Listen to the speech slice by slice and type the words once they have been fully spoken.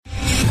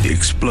The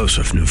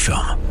explosive new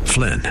film,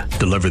 Flynn,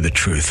 deliver the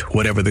truth,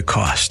 whatever the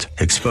cost.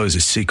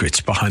 Exposes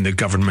secrets behind the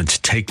government's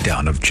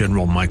takedown of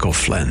General Michael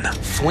Flynn.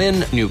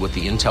 Flynn knew what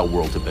the intel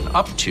world had been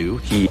up to.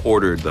 He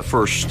ordered the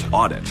first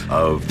audit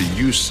of the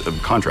use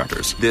of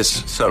contractors.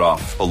 This set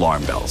off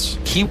alarm bells.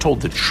 He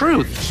told the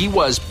truth. He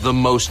was the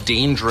most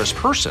dangerous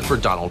person for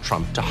Donald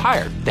Trump to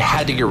hire. They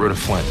had to get rid of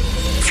Flynn.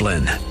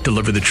 Flynn,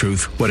 deliver the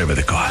truth, whatever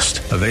the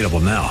cost. Available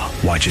now.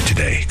 Watch it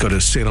today. Go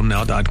to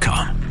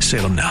salemnow.com.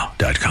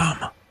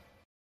 salemnow.com.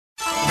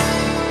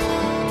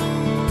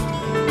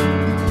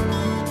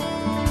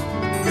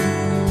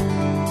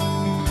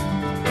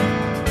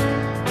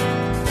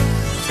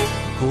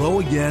 Hello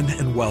again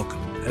and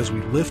welcome as we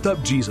lift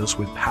up Jesus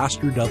with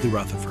Pastor Dudley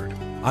Rutherford.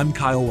 I'm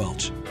Kyle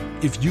Welch.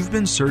 If you've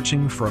been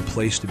searching for a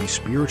place to be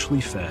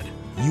spiritually fed,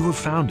 you have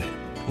found it.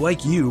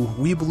 Like you,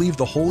 we believe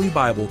the Holy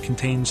Bible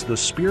contains the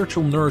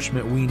spiritual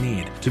nourishment we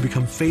need to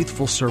become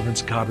faithful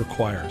servants God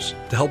requires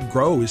to help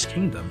grow His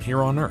kingdom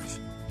here on earth.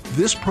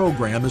 This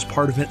program is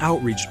part of an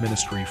outreach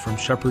ministry from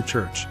Shepherd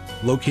Church,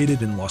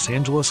 located in Los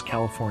Angeles,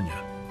 California.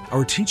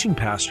 Our teaching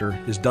pastor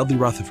is Dudley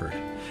Rutherford,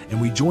 and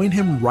we join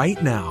him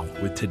right now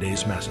with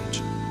today's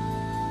message.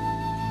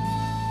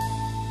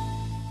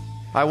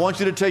 I want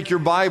you to take your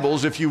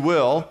Bibles, if you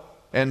will,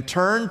 and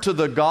turn to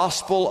the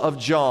Gospel of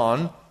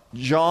John,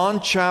 John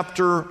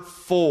chapter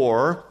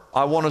 4.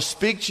 I want to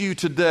speak to you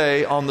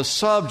today on the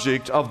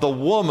subject of the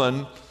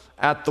woman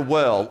at the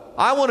well.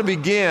 I want to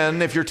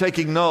begin, if you're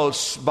taking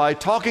notes, by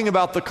talking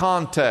about the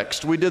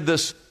context. We did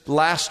this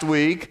last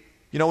week.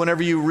 You know,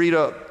 whenever you read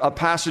a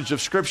passage of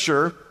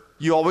Scripture,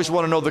 you always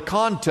want to know the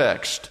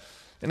context.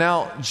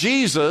 Now,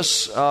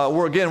 Jesus,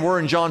 we're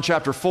in John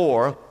chapter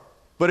 4,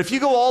 but if you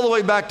go all the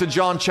way back to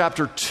John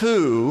chapter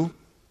 2,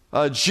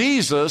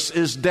 Jesus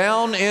is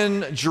down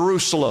in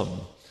Jerusalem,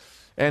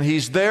 and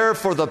He's there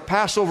for the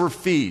Passover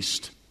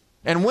feast.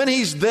 And when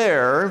He's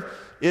there,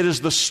 it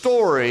is the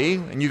story,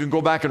 and you can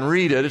go back and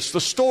read it, it's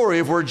the story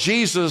of where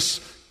Jesus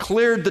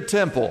cleared the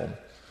temple.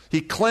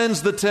 He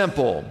cleansed the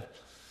temple.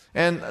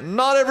 And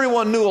not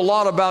everyone knew a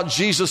lot about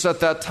Jesus at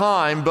that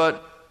time,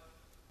 but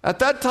at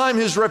that time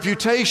His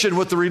reputation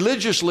with the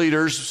religious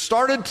leaders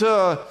started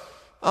to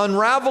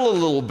unravel a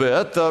little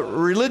bit. The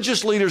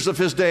religious leaders of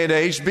His day and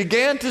age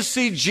began to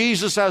see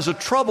Jesus as a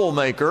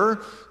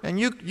troublemaker, and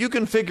you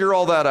can figure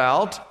all that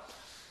out.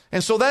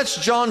 And so that's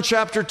John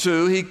chapter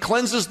 2. He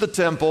cleanses the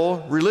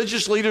temple.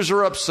 Religious leaders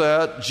are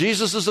upset.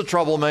 Jesus is a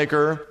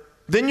troublemaker.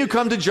 Then you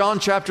come to John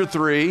chapter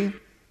 3.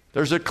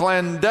 There's a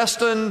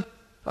clandestine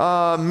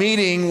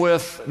meeting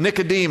with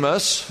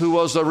Nicodemus, who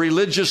was a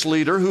religious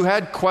leader who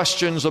had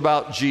questions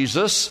about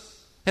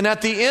Jesus. And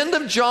at the end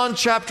of John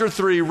chapter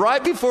 3,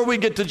 right before we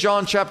get to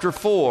John chapter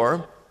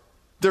 4,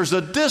 there's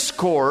a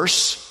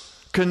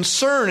discourse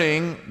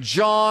concerning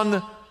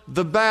John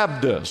the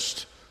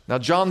Baptist. Now,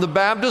 John the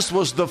Baptist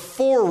was the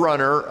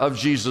forerunner of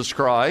Jesus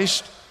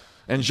Christ,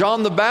 and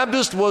John the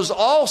Baptist was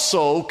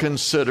also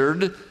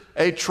considered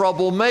a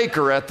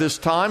troublemaker at this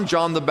time.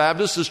 John the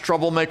Baptist is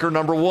troublemaker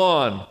number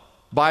one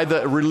by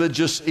the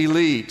religious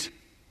elite.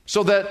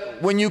 So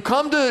that when you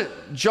come to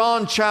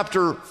John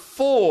chapter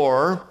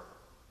 4,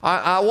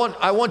 I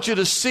want you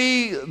to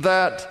see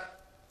that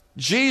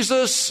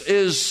Jesus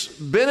has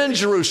been in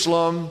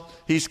Jerusalem.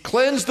 He's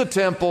cleansed the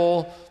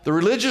temple. The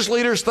religious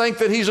leaders think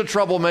that he's a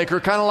troublemaker,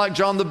 kind of like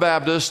John the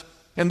Baptist.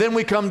 And then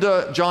we come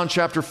to John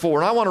chapter 4.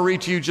 And I want to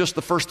read to you just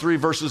the first three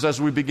verses as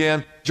we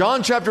begin.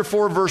 John chapter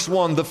 4, verse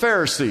 1, the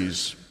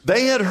Pharisees,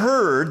 they had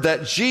heard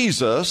that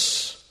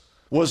Jesus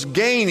was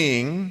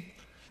gaining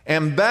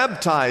and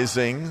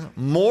baptizing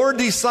more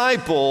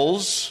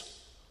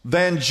disciples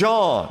than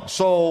John.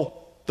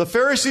 So the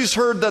Pharisees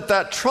heard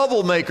that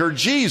troublemaker,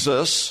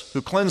 Jesus,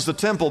 who cleansed the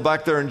temple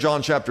back there in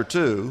John chapter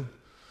 2,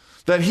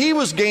 that he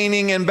was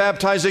gaining and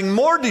baptizing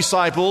more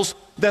disciples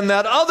than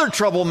that other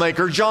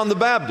troublemaker, John the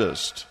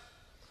Baptist.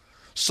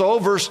 So,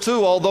 verse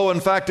 2, although in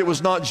fact it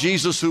was not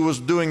Jesus who was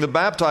doing the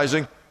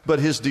baptizing, but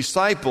his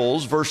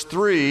disciples, verse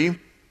 3,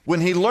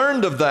 when he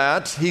learned of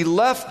that, he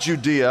left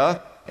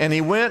Judea and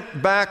he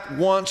went back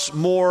once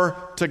more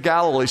to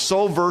Galilee.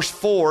 So, verse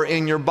 4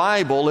 in your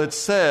Bible, it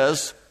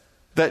says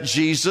that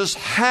Jesus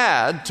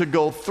had to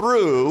go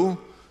through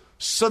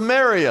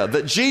Samaria,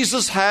 that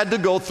Jesus had to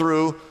go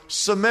through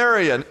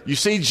Samaria. You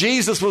see,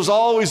 Jesus was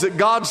always at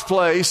God's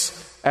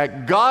place,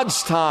 at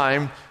God's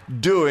time,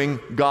 doing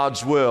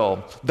God's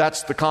will.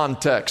 That's the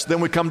context.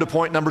 Then we come to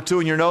point number 2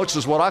 in your notes,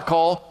 is what I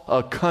call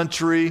a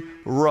country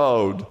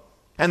road.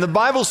 And the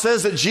Bible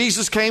says that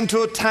Jesus came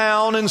to a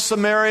town in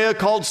Samaria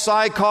called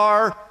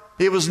Sychar.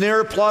 It was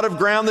near a plot of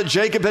ground that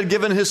Jacob had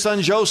given his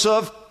son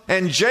Joseph.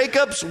 And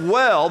Jacob's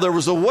well, there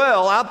was a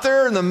well out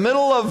there in the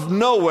middle of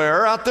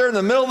nowhere, out there in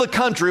the middle of the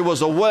country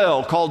was a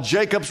well called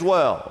Jacob's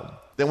well.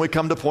 Then we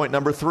come to point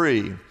number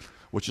 3,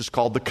 which is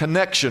called the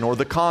connection or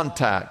the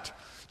contact.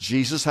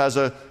 Jesus has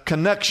a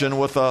connection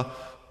with a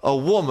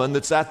woman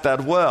that's at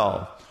that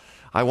well.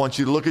 I want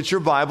you to look at your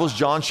Bibles,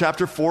 John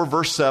chapter 4,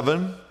 verse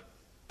 7.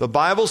 The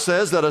Bible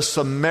says that a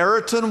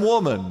Samaritan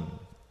woman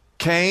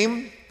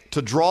came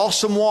to draw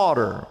some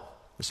water.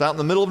 It's out in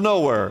the middle of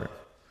nowhere.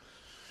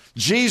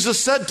 Jesus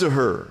said to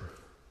her,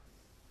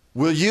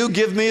 "Will you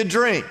give me a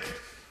drink?"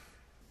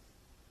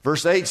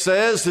 Verse 8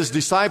 says his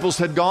disciples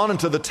had gone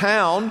into the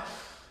town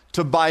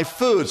to buy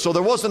food. So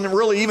there wasn't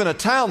really even a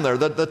town there.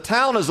 The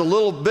town is a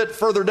little bit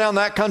further down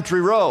that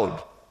country road.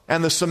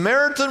 And the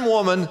Samaritan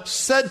woman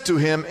said to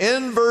him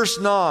in verse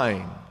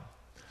 9,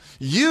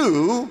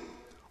 "You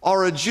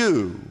are a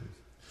Jew,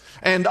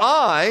 and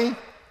I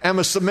am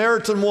a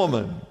Samaritan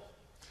woman.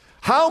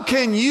 How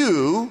can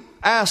you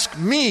ask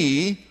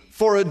me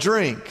for a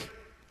drink?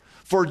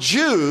 For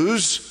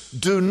Jews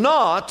do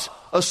not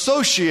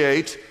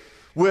associate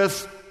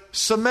with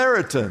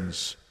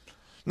Samaritans."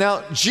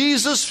 Now,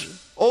 Jesus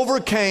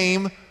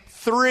overcame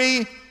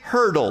 3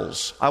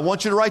 hurdles. I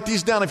want you to write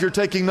these down if you're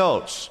taking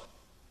notes.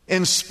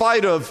 In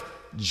spite of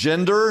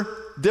gender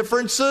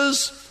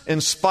differences,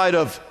 in spite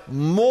of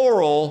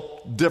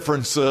moral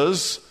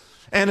differences,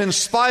 and in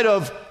spite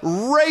of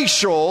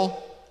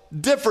racial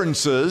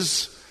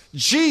differences,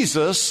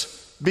 Jesus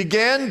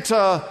began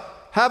to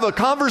have a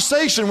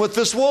conversation with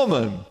this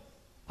woman.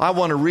 I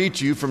want to read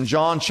to you from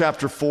John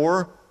chapter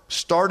 4,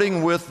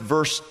 starting with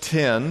verse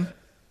 10,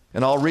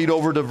 and I'll read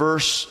over to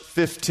verse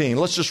 15.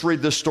 Let's just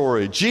read this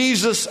story.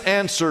 Jesus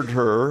answered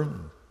her,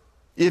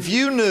 "If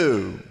you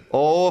knew,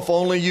 oh, if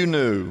only you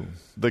knew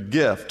the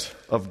gift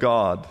of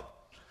God,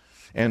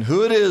 and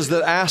who it is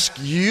that asks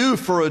you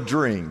for a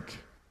drink,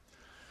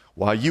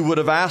 why, you would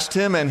have asked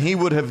him, and he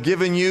would have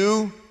given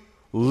you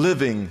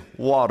living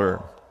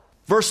water."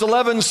 Verse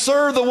 11,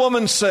 "Sir," the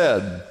woman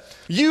said,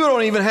 you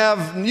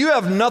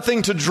have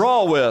nothing to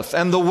draw with,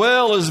 and the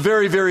well is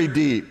very, very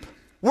deep.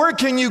 Where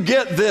can you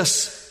get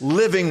this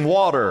living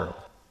water?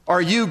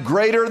 Are you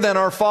greater than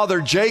our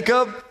father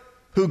Jacob,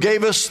 who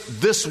gave us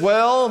this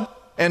well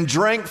and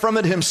drank from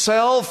it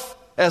himself,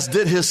 as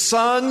did his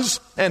sons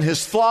and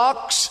his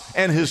flocks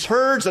and his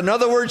herds?" In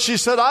other words, she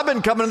said, "I've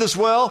been coming to this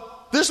well.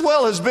 This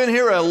well has been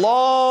here a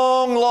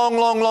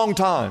long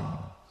time."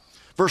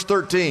 Verse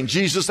 13,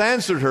 Jesus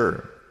answered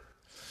her,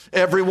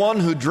 "Everyone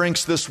who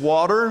drinks this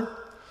water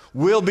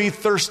will be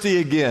thirsty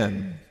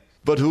again.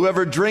 But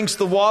whoever drinks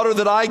the water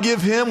that I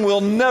give him will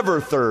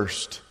never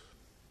thirst.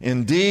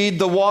 Indeed,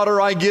 the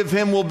water I give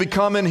him will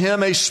become in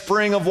him a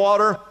spring of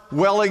water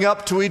welling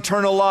up to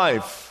eternal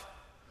life."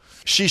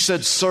 She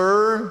said,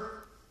 "Sir,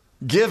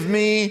 give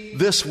me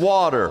this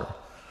water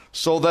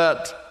so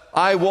that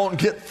I won't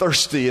get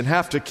thirsty and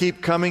have to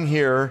keep coming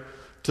here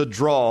to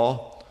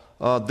draw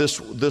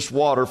this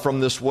water from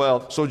this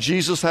well." So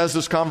Jesus has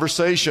this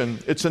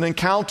conversation. It's an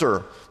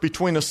encounter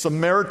between a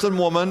Samaritan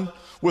woman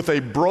with a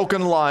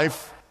broken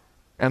life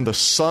and the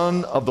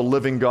Son of the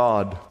living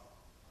God.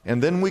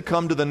 And then we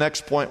come to the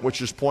next point,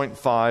 which is point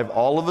 5.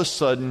 All of a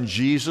sudden,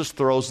 Jesus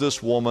throws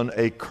this woman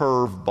a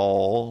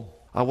curveball.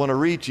 I want to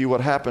read to you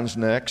what happens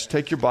next.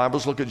 Take your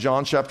Bibles, look at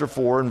John chapter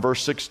 4 and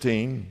verse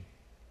 16.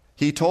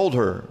 He told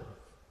her,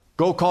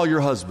 "Go call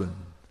your husband."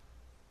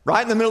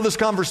 Right in the middle of this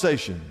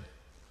conversation.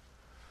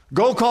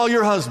 "Go call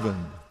your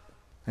husband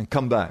and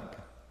come back."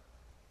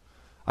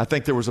 I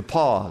think there was a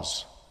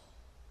pause.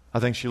 I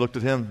think she looked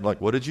at him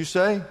like, "What did you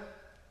say?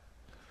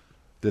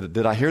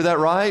 Did I hear that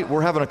right?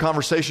 We're having a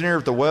conversation here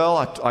at the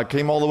well. I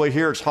came all the way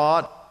here. It's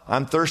hot.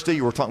 I'm thirsty.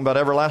 You were talking about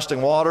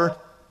everlasting water.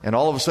 And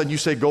all of a sudden you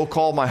say, 'Go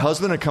call my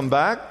husband and come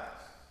back'?"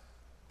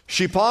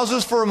 She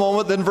pauses for a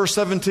moment. Then verse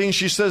 17,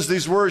 she says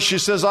these words. She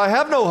says, "I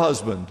have no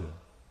husband."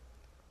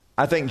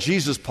 I think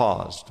Jesus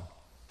paused.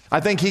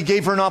 I think he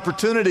gave her an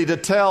opportunity to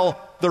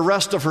tell the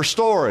rest of her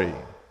story.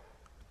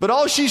 But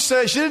all she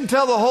said, she didn't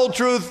tell the whole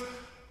truth,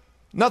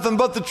 nothing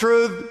but the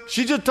truth.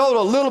 She just told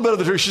a little bit of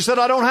the truth. She said,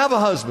 "I don't have a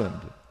husband."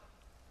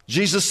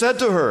 Jesus said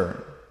to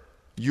her,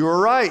 "You are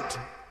right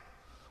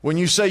when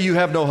you say you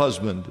have no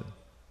husband."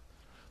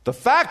 The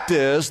fact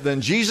is,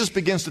 then Jesus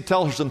begins to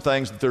tell her some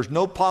things that there's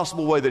no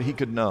possible way that he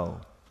could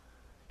know.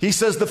 He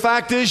says, "The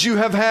fact is, you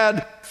have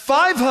had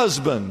 5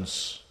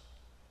 husbands,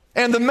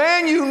 and the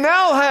man you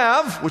now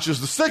have," which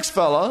is the 6th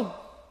fella,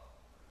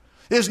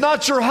 "is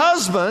not your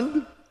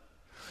husband.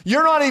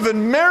 You're not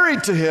even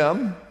married to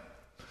him.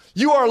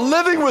 You are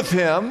living with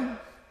him.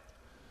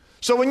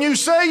 So when you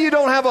say you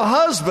don't have a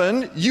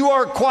husband, you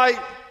are quite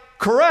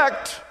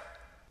correct."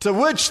 To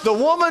which the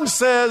woman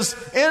says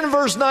in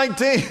verse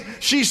 19,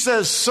 she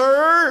says,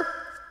 "Sir,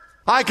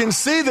 I can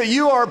see that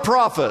you are a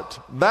prophet."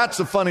 That's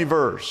a funny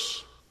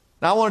verse.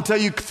 Now I want to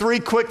tell you 3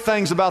 quick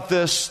things about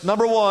this.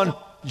 Number 1,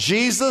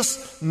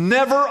 Jesus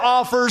never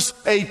offers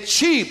a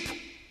cheap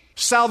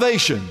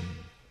salvation.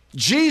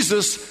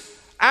 Jesus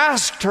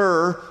asked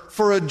her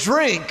for a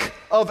drink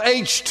of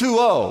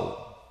H2O.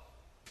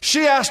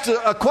 She asked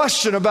a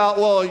question about,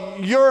 "Well,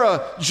 you're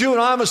a Jew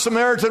and I'm a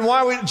Samaritan.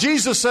 Why are we?"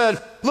 Jesus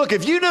said, "Look,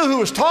 if you knew who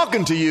was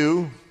talking to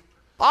you,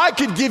 I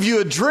could give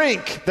you a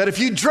drink that if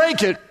you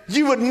drank it,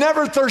 you would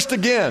never thirst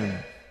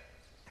again."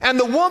 And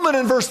the woman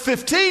in verse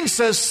 15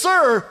 says,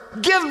 "Sir,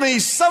 give me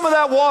some of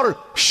that water."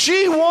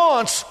 She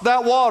wants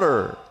that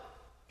water.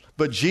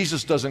 But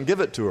Jesus doesn't give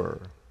it to her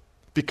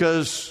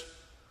because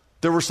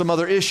there were some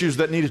other issues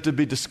that needed to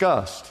be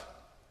discussed.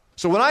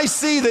 So when I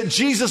see that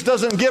Jesus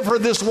doesn't give her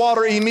this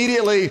water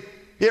immediately,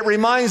 it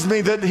reminds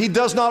me that he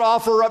does not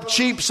offer up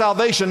cheap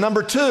salvation.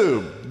 Number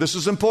two, this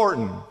is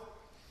important.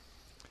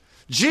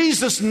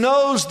 Jesus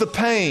knows the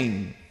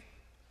pain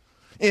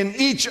in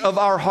each of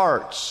our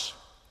hearts.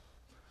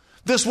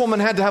 This woman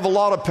had to have a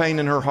lot of pain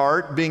in her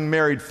heart, being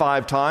married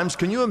 5 times.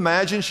 Can you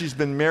imagine? She's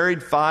been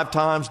married 5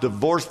 times,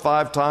 divorced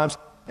 5 times,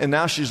 and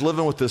now she's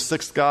living with this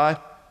 6th guy.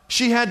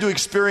 She had to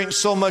experience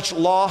so much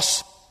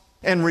loss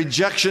and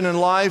rejection in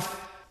life.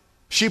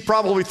 She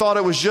probably thought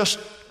it was just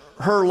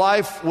her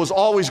life was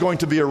always going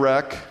to be a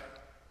wreck.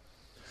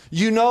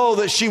 You know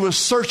that she was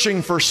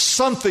searching for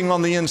something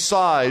on the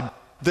inside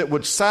that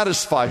would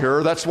satisfy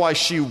her. That's why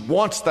she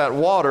wants that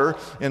water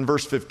in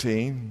verse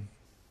 15.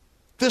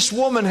 This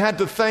woman had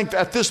to think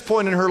at this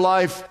point in her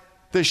life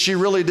that she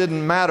really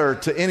didn't matter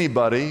to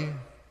anybody.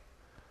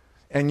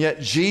 And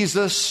yet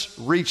Jesus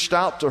reached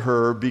out to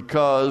her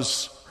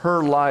because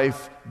her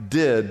life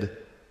did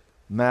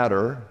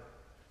matter.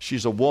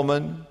 She's a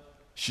woman.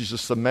 She's a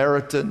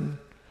Samaritan.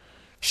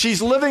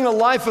 She's living a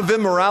life of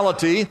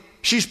immorality.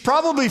 She's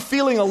probably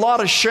feeling a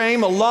lot of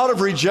shame, a lot of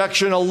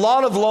rejection, a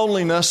lot of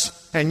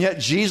loneliness. And yet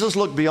Jesus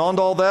looked beyond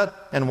all that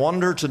and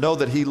wanted her to know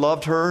that he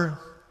loved her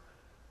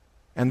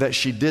and that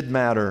she did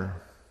matter.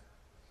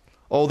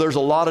 Oh, there's a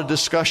lot of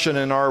discussion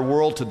in our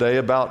world today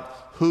about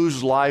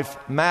whose life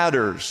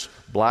matters.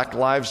 Black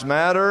lives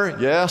matter,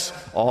 yes.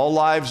 All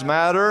lives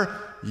matter,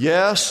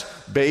 yes.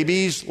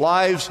 Babies'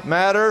 lives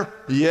matter,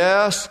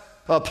 yes.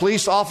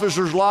 Police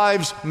officers'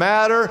 lives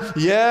matter,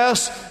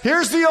 yes.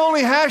 Here's the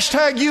only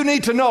hashtag you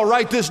need to know.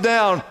 Write this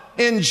down.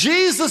 In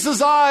Jesus'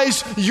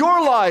 eyes,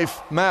 your life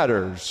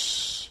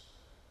matters.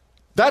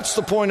 That's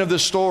the point of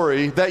this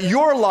story, that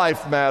your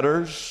life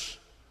matters.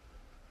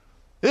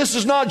 This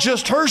is not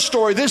just her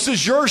story, this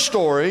is your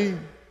story.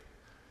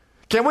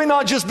 Can we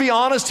not just be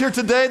honest here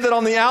today that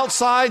on the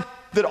outside,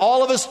 that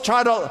all of us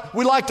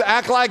we like to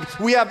act like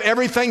we have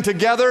everything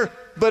together,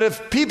 but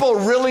if people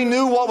really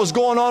knew what was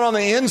going on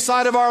the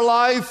inside of our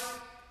life,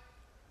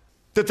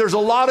 that there's a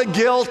lot of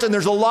guilt and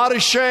there's a lot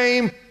of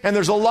shame and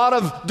there's a lot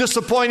of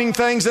disappointing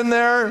things in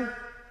there.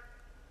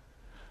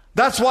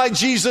 That's why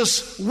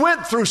Jesus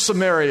went through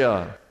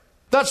Samaria.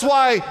 That's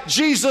why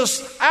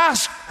Jesus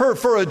asked her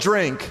for a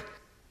drink.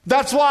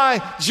 That's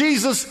why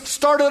Jesus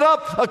started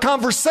up a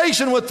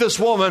conversation with this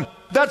woman.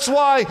 That's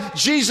why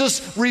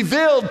Jesus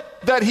revealed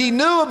that he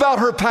knew about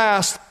her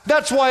past.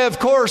 That's why, of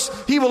course,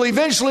 he will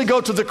eventually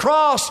go to the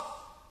cross,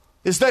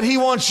 is that he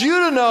wants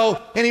you to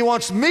know, and he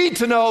wants me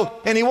to know,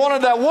 and he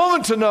wanted that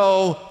woman to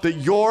know that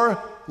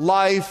your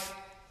life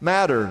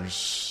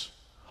matters.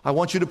 I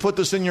want you to put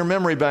this in your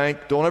memory bank.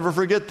 Don't ever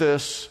forget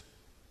this.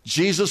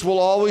 Jesus will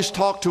always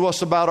talk to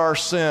us about our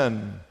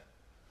sin,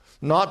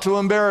 not to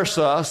embarrass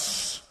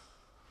us,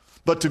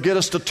 but to get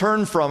us to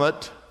turn from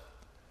it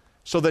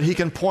so that he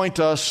can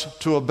point us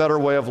to a better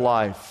way of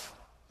life.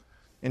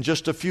 In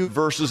just a few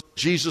verses,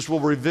 Jesus will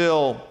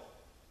reveal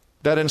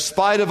that in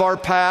spite of our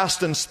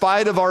past, in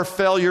spite of our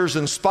failures,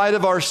 in spite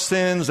of our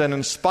sins, and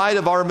in spite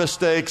of our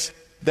mistakes,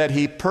 that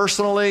he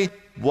personally,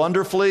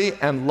 wonderfully,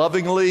 and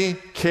lovingly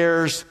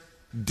cares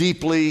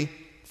deeply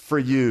for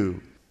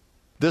you.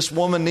 This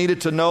woman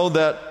needed to know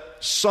that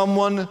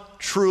someone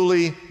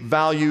truly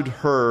valued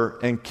her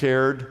and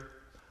cared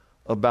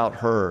about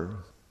her.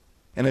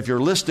 And if you're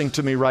listening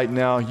to me right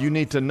now, you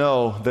need to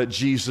know that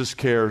Jesus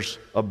cares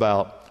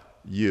about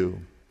you.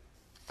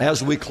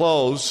 As we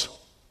close,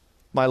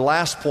 my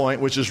last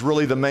point, which is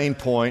really the main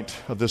point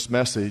of this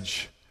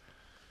message,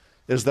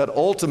 is that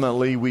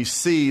ultimately we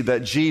see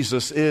that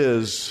Jesus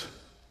is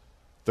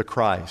the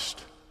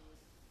Christ.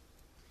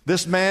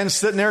 This man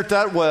sitting there at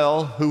that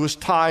well who was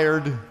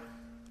tired,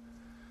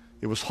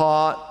 it was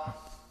hot,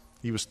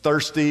 he was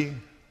thirsty,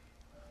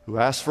 who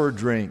asked for a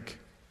drink.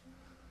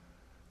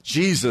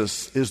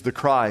 Jesus is the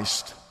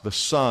Christ, the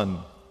Son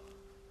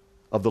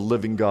of the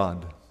living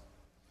God.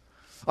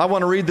 I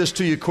want to read this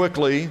to you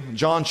quickly.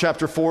 John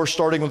chapter 4,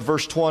 starting with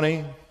verse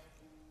 20.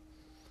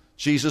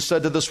 Jesus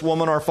said to this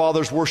woman, "Our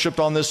fathers worshipped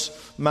on this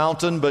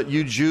mountain, but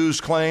you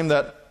Jews claim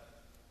that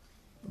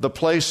the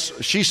place,"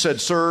 she said,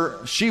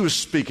 "Sir," she was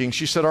speaking,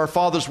 she said, "Our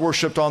fathers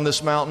worshipped on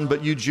this mountain,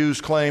 but you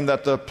Jews claim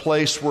that the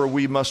place where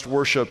we must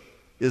worship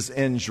is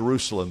in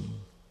Jerusalem."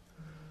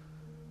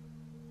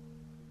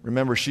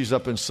 Remember, she's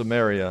up in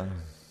Samaria.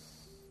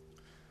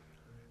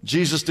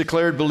 Jesus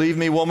declared, "Believe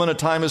me, woman, a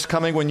time is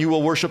coming when you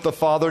will worship the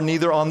Father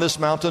neither on this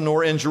mountain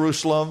nor in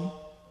Jerusalem.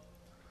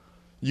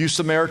 You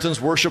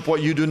Samaritans worship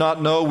what you do not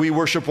know. We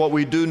worship what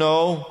we do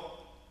know.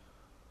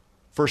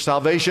 For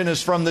salvation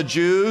is from the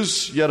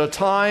Jews, yet a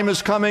time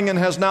is coming and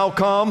has now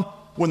come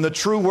when the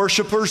true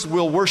worshipers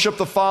will worship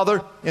the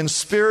Father in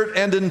spirit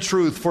and in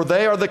truth, for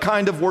they are the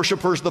kind of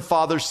worshipers the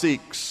Father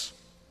seeks."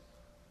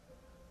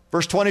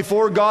 Verse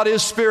 24, God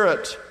is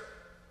spirit,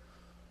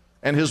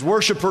 and his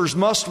worshipers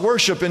must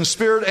worship in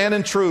spirit and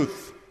in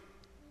truth.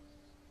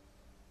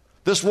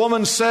 This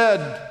woman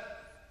said,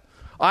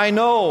 "I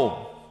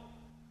know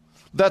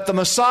that the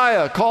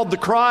Messiah, called the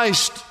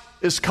Christ,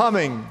 is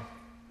coming.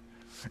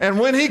 And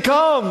when he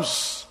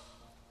comes,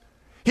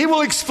 he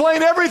will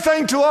explain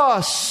everything to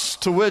us."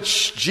 To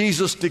which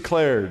Jesus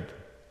declared,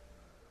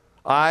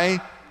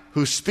 I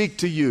who speak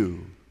to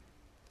you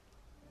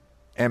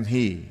am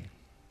He.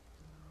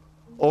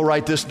 Oh,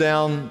 write this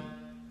down.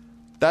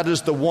 That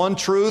is the one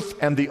truth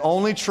and the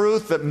only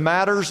truth that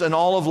matters in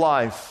all of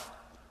life.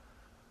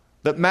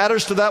 That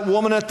matters to that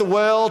woman at the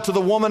well, to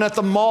the woman at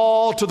the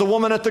mall, to the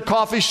woman at the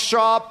coffee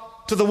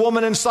shop, to the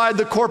woman inside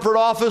the corporate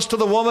office, to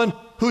the woman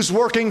who's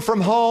working from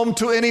home,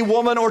 to any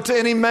woman or to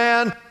any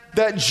man,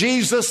 that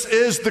Jesus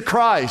is the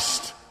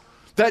Christ,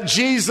 that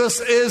Jesus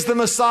is the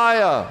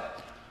Messiah,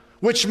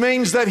 which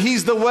means that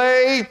He's the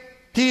way,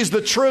 He's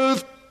the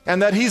truth,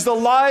 and that He's the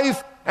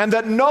life, and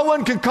that no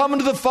one can come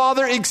into the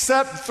Father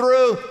except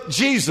through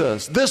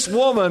Jesus. This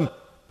woman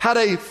had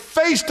a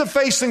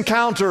face-to-face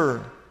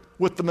encounter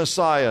with the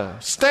Messiah,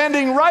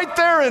 standing right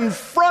there in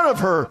front of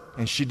her,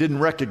 and she didn't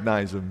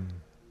recognize Him.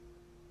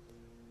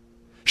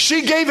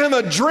 She gave Him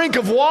a drink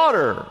of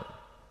water.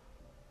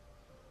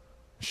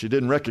 She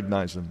didn't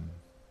recognize Him.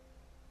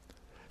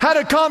 Had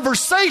a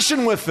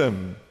conversation with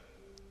Him,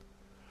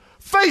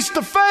 face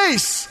to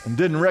face, and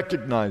didn't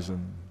recognize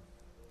Him.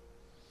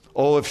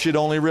 Oh, if she'd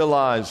only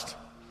realized,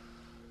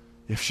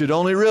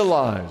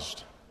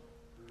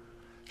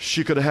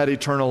 she could have had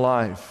eternal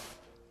life.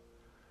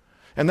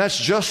 And that's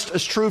just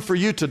as true for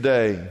you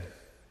today.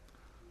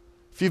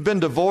 If you've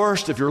been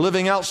divorced, if you're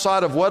living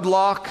outside of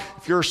wedlock,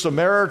 if you're a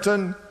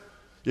Samaritan,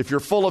 if you're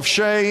full of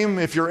shame,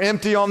 if you're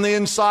empty on the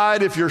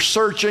inside, if you're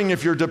searching,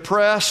 if you're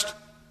depressed,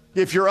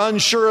 if you're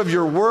unsure of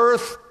your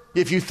worth,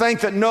 if you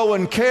think that no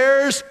one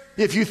cares,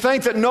 if you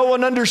think that no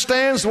one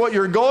understands what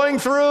you're going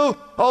through,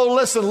 oh,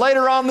 listen,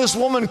 later on this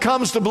woman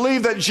comes to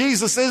believe that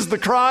Jesus is the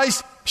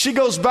Christ. She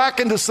goes back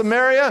into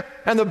Samaria,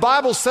 and the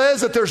Bible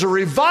says that there's a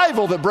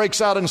revival that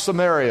breaks out in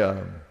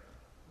Samaria.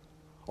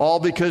 All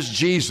because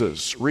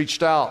Jesus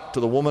reached out to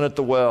the woman at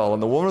the well,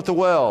 and the woman at the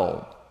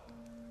well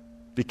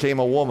became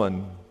a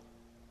woman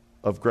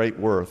of great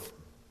worth.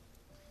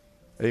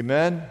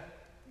 Amen?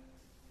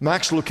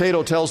 Max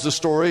Lucado tells the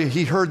story.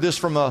 He heard this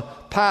from a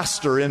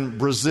pastor in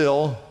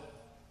Brazil.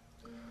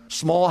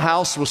 Small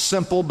house was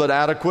simple but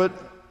adequate.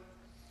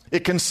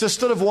 It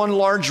consisted of one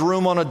large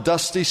room on a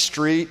dusty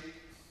street.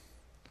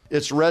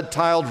 Its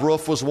red-tiled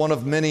roof was one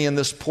of many in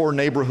this poor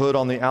neighborhood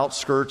on the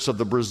outskirts of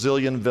the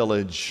Brazilian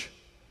village.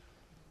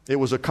 It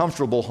was a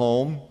comfortable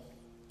home.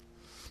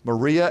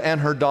 Maria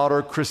and her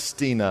daughter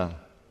Cristina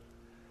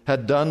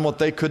had done what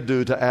they could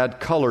do to add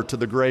color to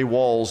the gray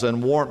walls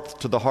and warmth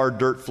to the hard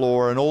dirt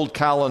floor, an old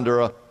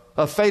calendar,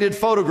 a faded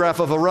photograph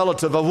of a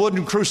relative, a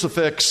wooden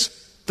crucifix.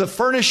 The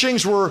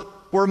furnishings were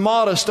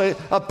modest,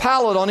 a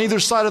pallet on either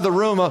side of the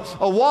room,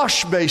 a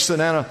wash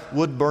basin, and a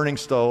wood-burning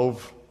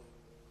stove.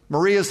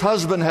 Maria's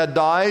husband had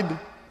died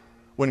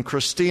when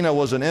Cristina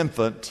was an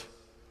infant,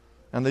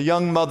 and the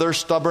young mother,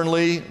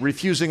 stubbornly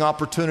refusing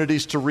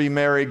opportunities to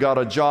remarry, got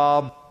a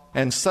job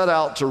and set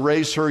out to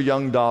raise her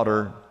young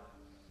daughter.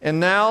 And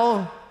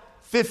now,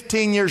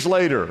 15 years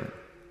later,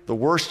 the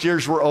worst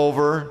years were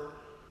over.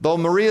 Though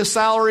Maria's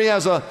salary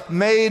as a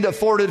maid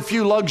afforded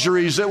few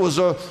luxuries, it was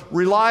a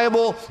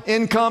reliable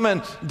income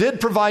and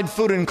did provide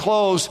food and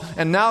clothes.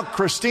 And now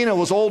Cristina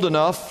was old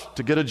enough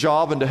to get a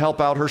job and to help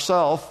out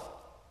herself.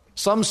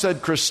 Some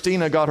said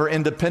Cristina got her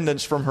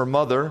independence from her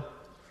mother.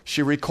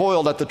 She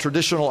recoiled at the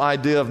traditional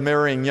idea of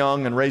marrying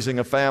young and raising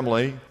a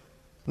family.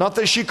 Not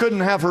that she couldn't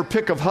have her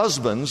pick of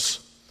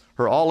husbands.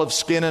 Her olive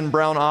skin and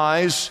brown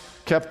eyes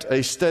kept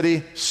a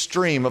steady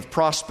stream of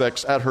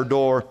prospects at her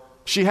door.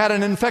 She had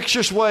an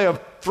infectious way of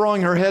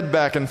throwing her head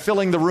back and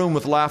filling the room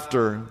with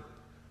laughter.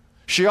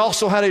 She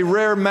also had a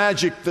rare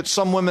magic that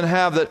some women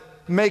have that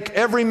make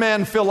every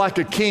man feel like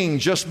a king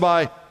just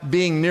by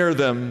being near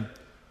them.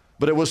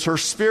 But it was her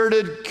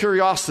spirited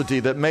curiosity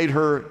that made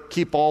her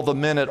keep all the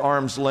men at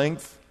arm's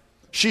length.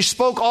 She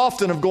spoke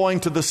often of going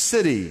to the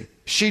city.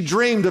 She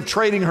dreamed of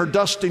trading her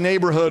dusty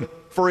neighborhood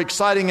for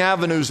exciting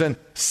avenues and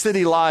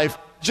city life.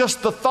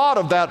 Just the thought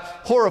of that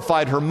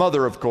horrified her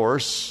mother, of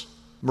course.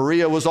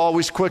 Maria was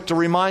always quick to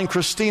remind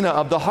Cristina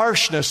of the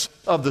harshness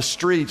of the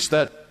streets,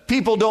 that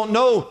people don't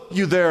know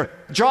you there.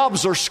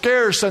 Jobs are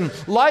scarce and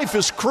life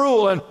is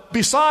cruel. And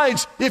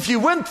besides, if you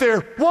went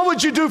there, what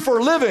would you do for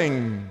a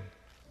living?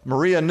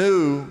 Maria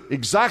knew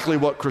exactly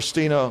what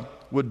Cristina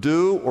would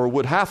do or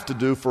would have to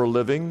do for a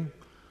living.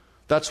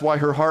 That's why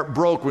her heart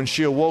broke when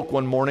she awoke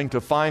one morning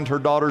to find her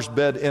daughter's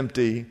bed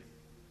empty.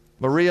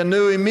 Maria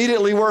knew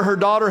immediately where her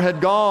daughter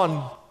had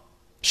gone.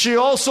 She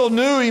also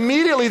knew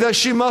immediately that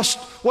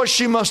what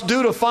she must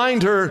do to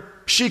find her.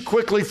 She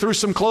quickly threw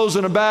some clothes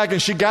in a bag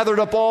and she gathered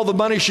up all the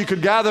money she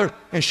could gather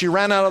and she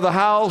ran out of the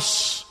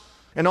house.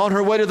 And on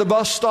her way to the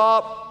bus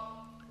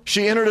stop,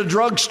 she entered a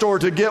drugstore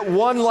to get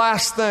one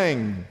last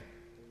thing,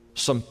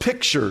 some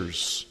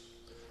pictures.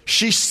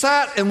 She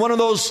sat in one of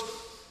those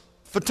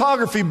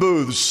photography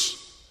booths.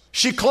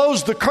 She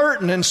closed the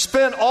curtain and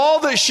spent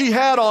all that she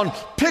had on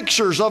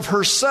pictures of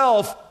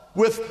herself.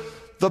 With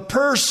the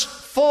purse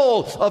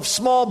full of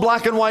small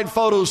black and white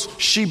photos,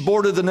 she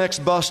boarded the next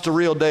bus to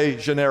Rio de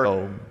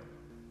Janeiro.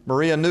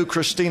 Maria knew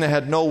Cristina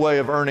had no way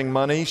of earning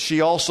money.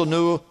 She also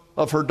knew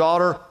of her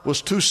daughter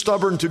was too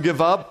stubborn to give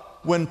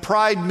up. When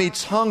pride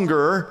meets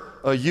hunger,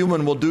 a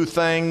human will do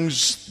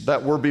things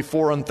that were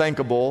before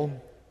unthinkable.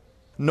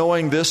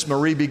 Knowing this,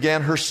 Marie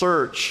began her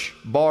search.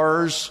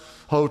 Bars,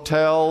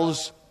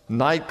 hotels,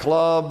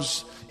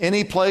 nightclubs,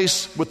 any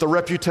place with a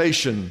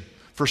reputation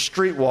for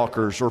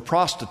streetwalkers or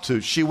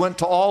prostitutes. She went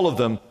to all of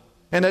them.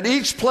 And at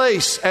each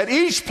place,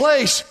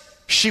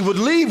 she would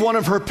leave one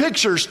of her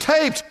pictures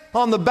taped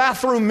on the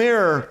bathroom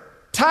mirror,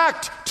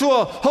 tacked to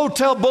a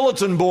hotel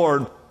bulletin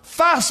board,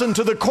 fastened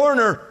to the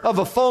corner of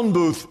a phone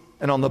booth.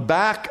 And on the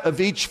back of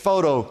each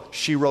photo,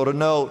 she wrote a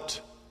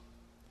note.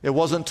 It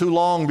wasn't too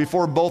long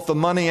before both the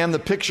money and the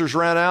pictures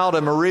ran out,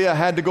 and Maria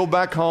had to go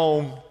back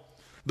home.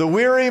 The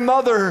weary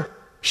mother,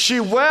 she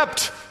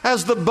wept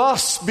as the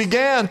bus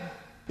began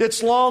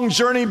its long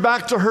journey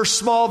back to her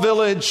small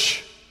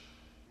village.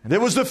 And it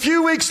was a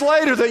few weeks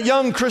later that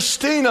young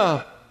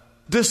Christina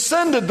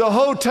descended the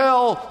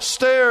hotel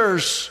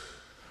stairs.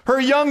 Her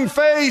young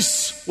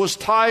face was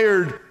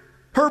tired.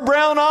 Her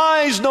brown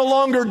eyes no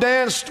longer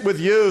danced with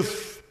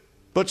youth,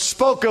 but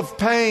spoke of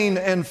pain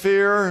and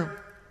fear.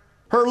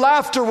 Her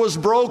laughter was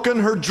broken.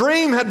 Her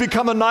dream had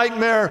become a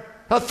nightmare.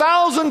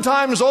 1,000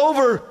 times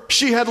over,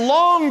 she had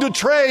longed to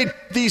trade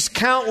these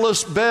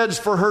countless beds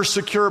for her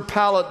secure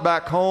pallet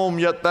back home,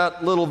 yet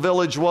that little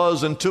village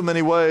was, in too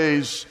many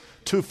ways,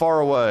 too far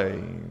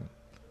away.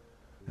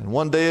 And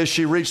one day as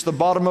she reached the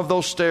bottom of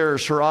those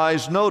stairs, her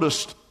eyes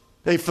noticed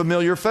a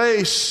familiar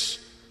face.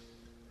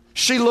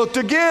 She looked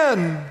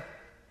again,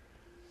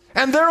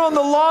 and there on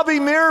the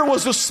lobby mirror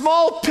was a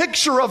small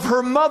picture of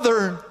her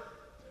mother.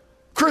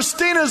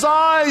 Christina's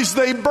eyes,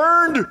 they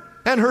burned,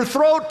 and her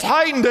throat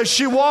tightened as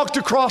she walked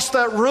across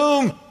that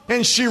room,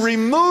 and she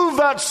removed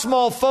that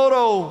small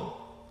photo.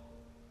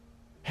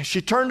 As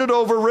she turned it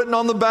over, written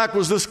on the back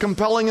was this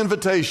compelling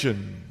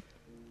invitation.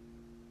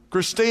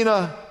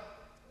 Christina,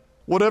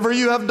 whatever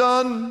you have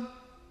done,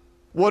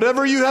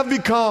 whatever you have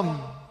become,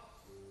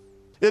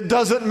 it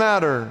doesn't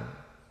matter.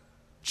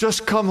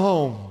 Just come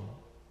home.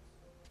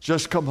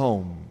 Just come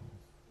home.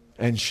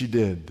 And she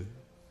did.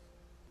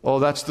 Oh,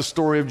 that's the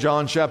story of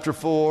John chapter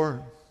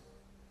 4.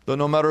 That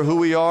no matter who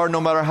we are,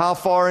 no matter how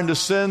far into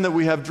sin that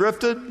we have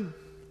drifted,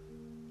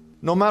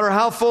 no matter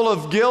how full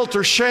of guilt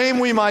or shame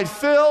we might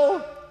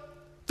feel,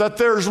 that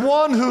there's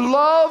one who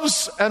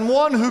loves and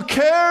one who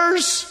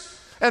cares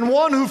and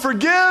one who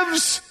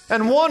forgives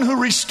and one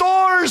who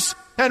restores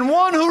and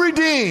one who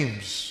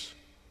redeems.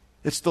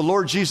 It's the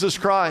Lord Jesus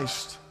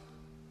Christ,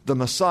 the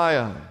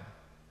Messiah,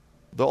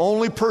 the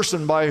only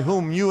person by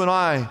whom you and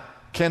I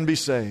can be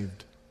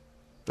saved.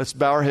 Let's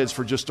bow our heads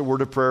for just a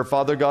word of prayer.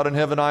 Father God in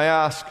heaven, I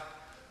ask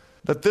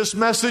that this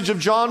message of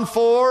John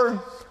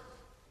 4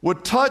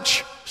 would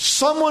touch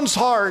someone's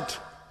heart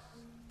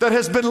that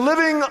has been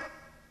living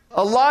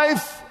a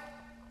life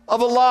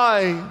of a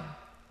lie.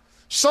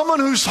 Someone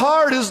whose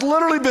heart has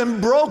literally been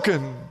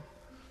broken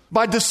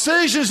by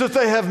decisions that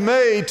they have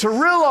made to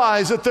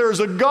realize that there's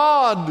a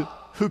God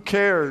who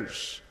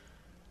cares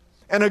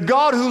and a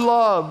God who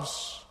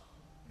loves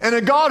and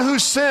a God who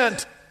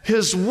sent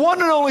His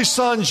one and only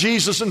Son,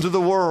 Jesus, into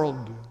the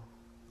world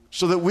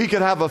so that we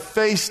could have a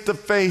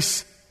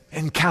face-to-face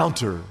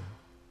encounter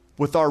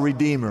with our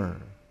Redeemer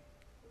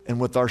and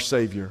with our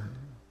Savior.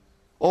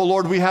 Oh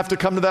Lord, we have to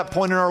come to that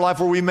point in our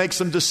life where we make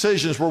some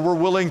decisions where we're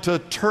willing to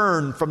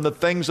turn from the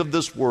things of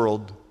this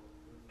world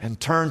and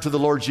turn to the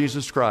Lord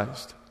Jesus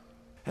Christ.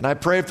 And I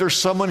pray if there's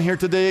someone here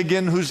today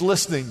again who's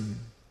listening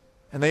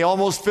and they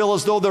almost feel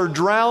as though they're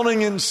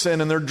drowning in sin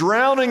and they're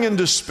drowning in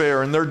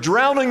despair and they're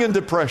drowning in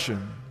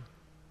depression,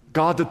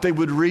 God, that they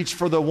would reach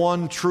for the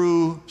one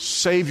true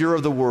Savior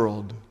of the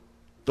world,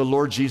 the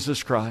Lord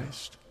Jesus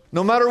Christ.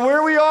 No matter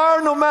where we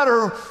are, no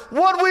matter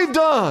what we've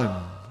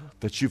done,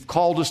 that you've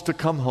called us to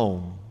come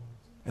home.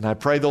 And I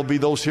pray there'll be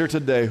those here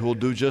today who will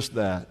do just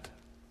that,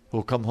 who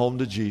will come home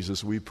to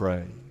Jesus, we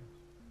pray.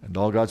 And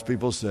all God's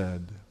people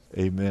said,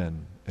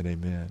 amen and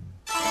amen.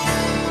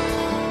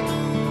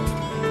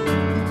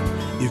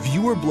 If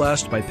you were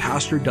blessed by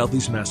Pastor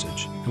Dudley's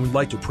message and would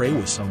like to pray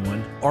with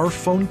someone, our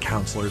phone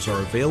counselors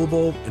are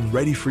available and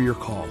ready for your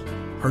call.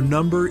 Her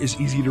number is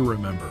easy to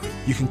remember.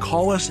 You can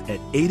call us at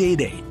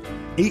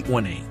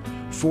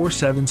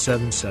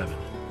 888-818-4777.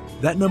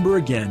 That number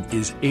again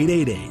is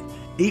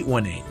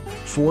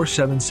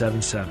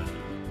 888-818-4777.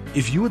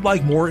 If you would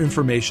like more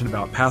information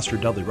about Pastor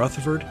Dudley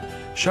Rutherford,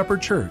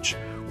 Shepherd Church,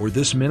 or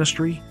this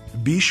ministry,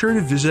 be sure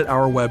to visit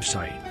our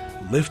website,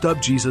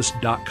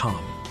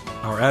 liftupjesus.com.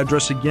 Our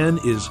address again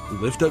is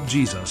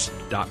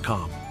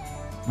liftupjesus.com.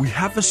 We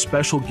have a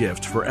special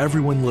gift for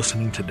everyone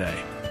listening today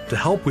to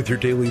help with your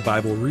daily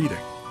Bible reading.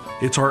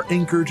 It's our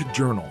Anchored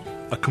Journal,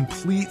 a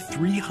complete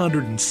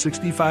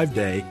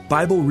 365-day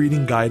Bible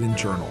reading guide and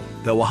journal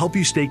that will help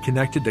you stay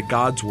connected to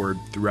God's Word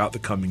throughout the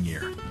coming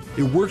year.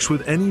 It works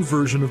with any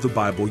version of the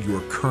Bible you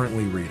are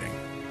currently reading.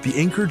 The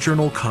Anchored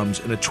Journal comes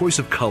in a choice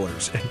of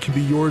colors and can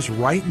be yours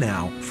right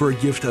now for a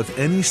gift of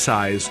any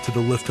size to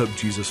the Lift Up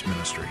Jesus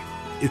ministry.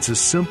 It's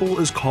as simple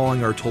as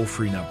calling our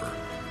toll-free number,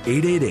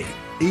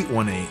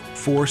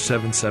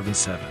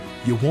 888-818-4777.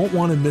 You won't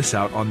want to miss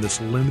out on this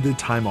limited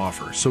time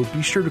offer, so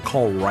be sure to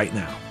call right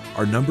now.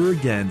 Our number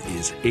again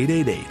is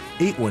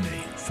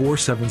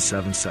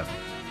 888-818-4777.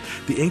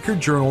 The Anchor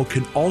Journal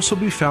can also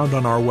be found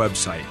on our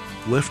website,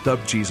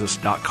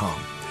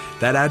 liftupjesus.com.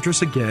 That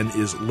address again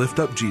is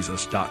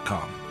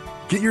liftupjesus.com.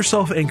 Get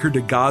yourself anchored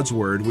to God's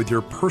Word with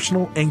your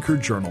personal Anchor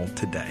Journal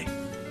today.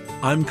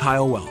 I'm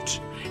Kyle Welch,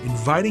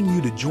 inviting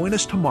you to join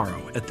us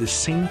tomorrow at this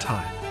same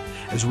time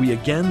as we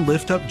again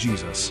lift up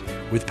Jesus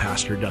with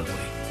Pastor Dudley.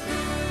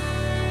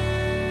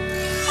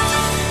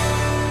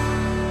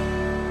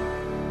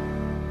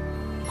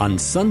 On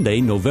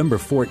Sunday, November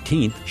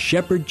 14th,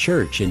 Shepherd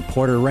Church in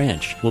Porter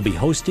Ranch will be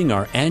hosting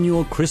our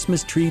annual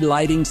Christmas tree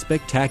lighting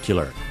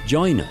spectacular.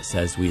 Join us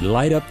as we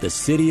light up the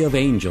City of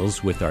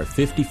Angels with our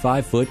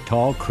 55-foot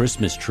tall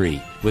Christmas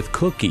tree, with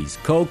cookies,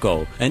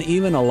 cocoa, and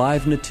even a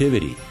live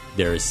nativity.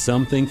 There is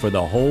something for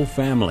the whole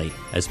family.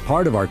 As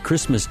part of our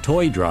Christmas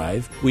toy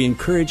drive, we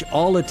encourage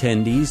all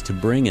attendees to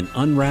bring an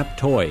unwrapped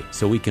toy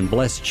so we can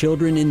bless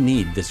children in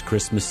need this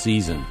Christmas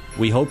season.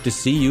 We hope to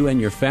see you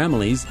and your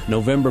families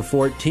November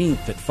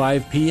 14th at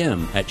 5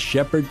 p.m. at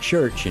Shepherd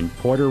Church in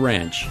Porter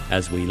Ranch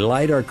as we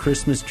light our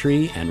Christmas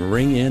tree and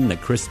ring in the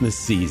Christmas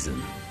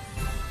season.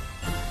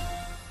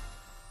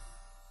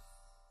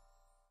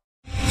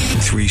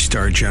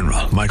 3-star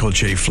General Michael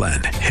J.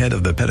 Flynn, head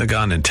of the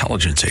Pentagon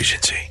Intelligence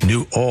Agency,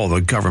 knew all the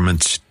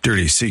government's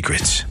dirty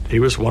secrets. He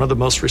was one of the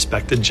most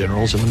respected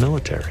generals in the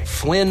military.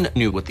 Flynn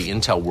knew what the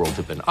intel world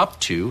had been up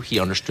to. He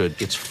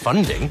understood its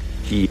funding.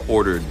 He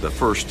ordered the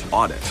first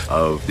audit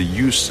of the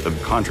use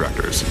of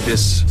contractors.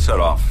 This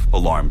set off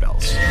alarm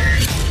bells.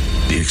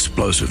 The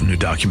explosive new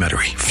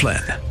documentary,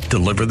 Flynn,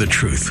 Deliver the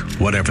Truth,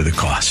 Whatever the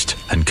Cost,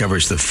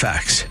 uncovers the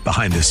facts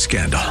behind this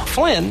scandal.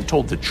 Flynn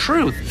told the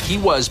truth. He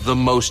was the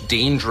most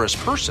dangerous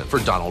person for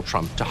Donald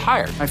Trump to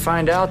hire. I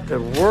find out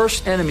the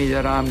worst enemy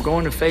that I'm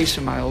going to face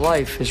in my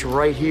life is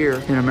right here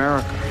in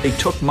America. They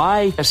took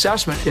my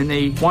assessment and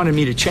they wanted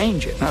me to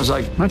change it. And I was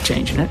like, I'm not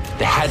changing it.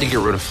 They had to get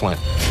rid of Flynn.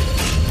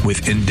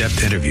 With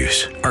in-depth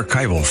interviews,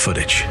 archival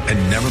footage,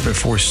 and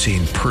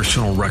never-before-seen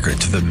personal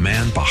records of the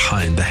man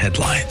behind the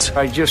headlines.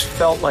 I just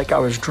felt like I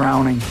was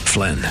drowning.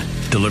 Flynn,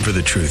 Deliver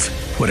the Truth,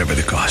 Whatever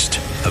the Cost.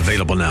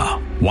 Available now.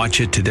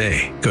 Watch it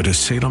today. Go to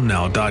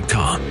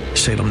salemnow.com.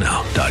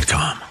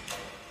 salemnow.com.